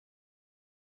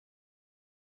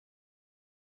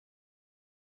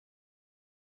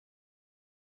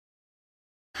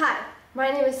Hi,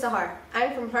 my name is Sahar.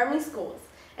 I'm from Harmony Schools,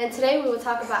 and today we will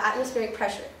talk about atmospheric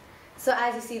pressure. So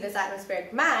as you see this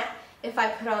atmospheric mat, if I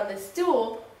put on this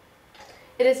stool,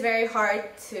 it is very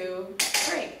hard to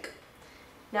break.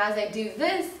 Now as I do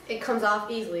this, it comes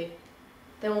off easily.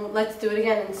 Then let's do it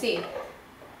again and see.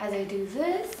 As I do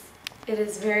this, it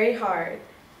is very hard.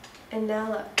 And now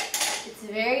look, it's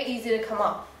very easy to come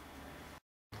off.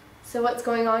 So what's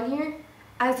going on here?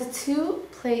 As the two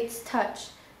plates touch,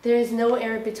 there is no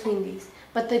air between these,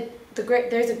 but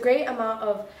there's a great amount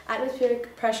of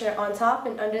atmospheric pressure on top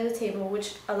and under the table,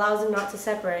 which allows them not to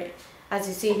separate, as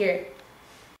you see here.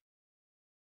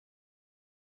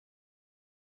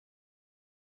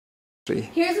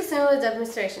 Here's a similar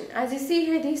demonstration. As you see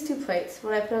here, these two plates,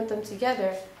 when I put them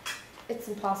together, it's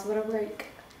impossible to break,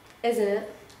 isn't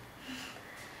it?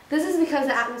 This is because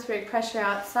the atmospheric pressure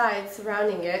outside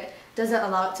surrounding it doesn't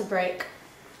allow it to break.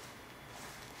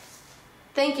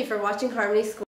 Thank you for watching Harmony School.